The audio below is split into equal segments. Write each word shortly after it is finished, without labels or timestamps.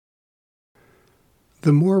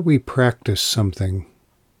The more we practice something,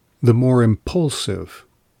 the more impulsive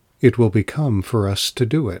it will become for us to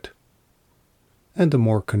do it, and the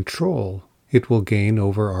more control it will gain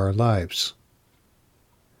over our lives.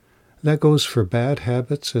 That goes for bad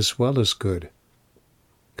habits as well as good.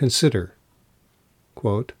 Consider,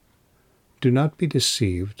 quote, "Do not be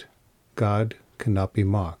deceived, God cannot be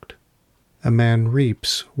mocked. A man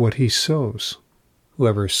reaps what he sows.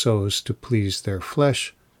 Whoever sows to please their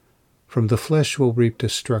flesh, from the flesh will reap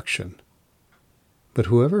destruction. But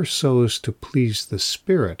whoever sows to please the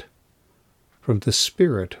Spirit, from the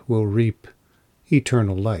Spirit will reap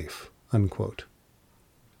eternal life." Unquote.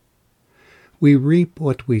 We reap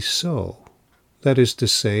what we sow. That is to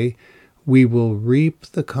say, we will reap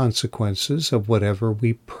the consequences of whatever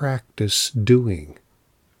we practice doing.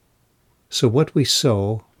 So what we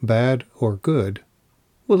sow, bad or good,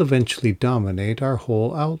 will eventually dominate our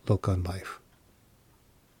whole outlook on life.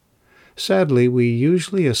 Sadly, we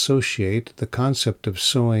usually associate the concept of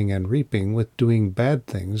sowing and reaping with doing bad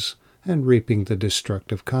things and reaping the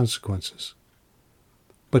destructive consequences.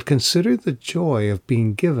 But consider the joy of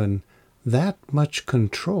being given that much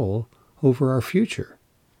control over our future.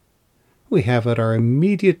 We have at our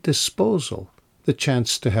immediate disposal the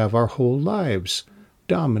chance to have our whole lives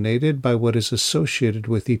dominated by what is associated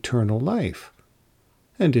with eternal life,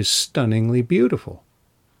 and is stunningly beautiful.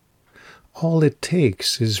 All it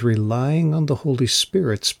takes is relying on the Holy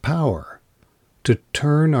Spirit's power to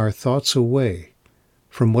turn our thoughts away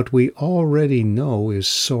from what we already know is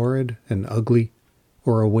sordid and ugly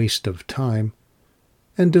or a waste of time,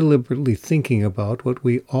 and deliberately thinking about what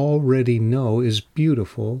we already know is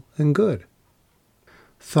beautiful and good.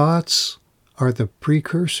 Thoughts are the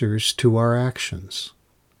precursors to our actions.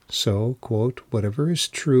 So, quote, "Whatever is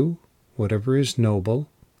true, whatever is noble,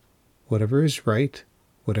 whatever is right,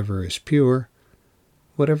 whatever is pure,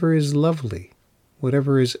 whatever is lovely,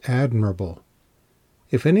 whatever is admirable,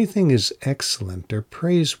 if anything is excellent or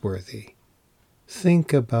praiseworthy,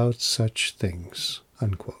 think about such things."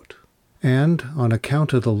 Unquote. And on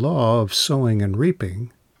account of the law of sowing and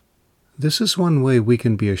reaping, this is one way we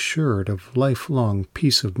can be assured of lifelong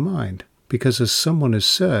peace of mind, because as someone has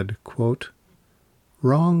said, quote,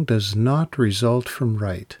 "Wrong does not result from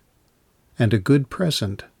right, and a good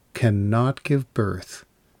present cannot give birth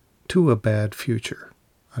to a bad future."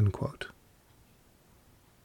 Unquote.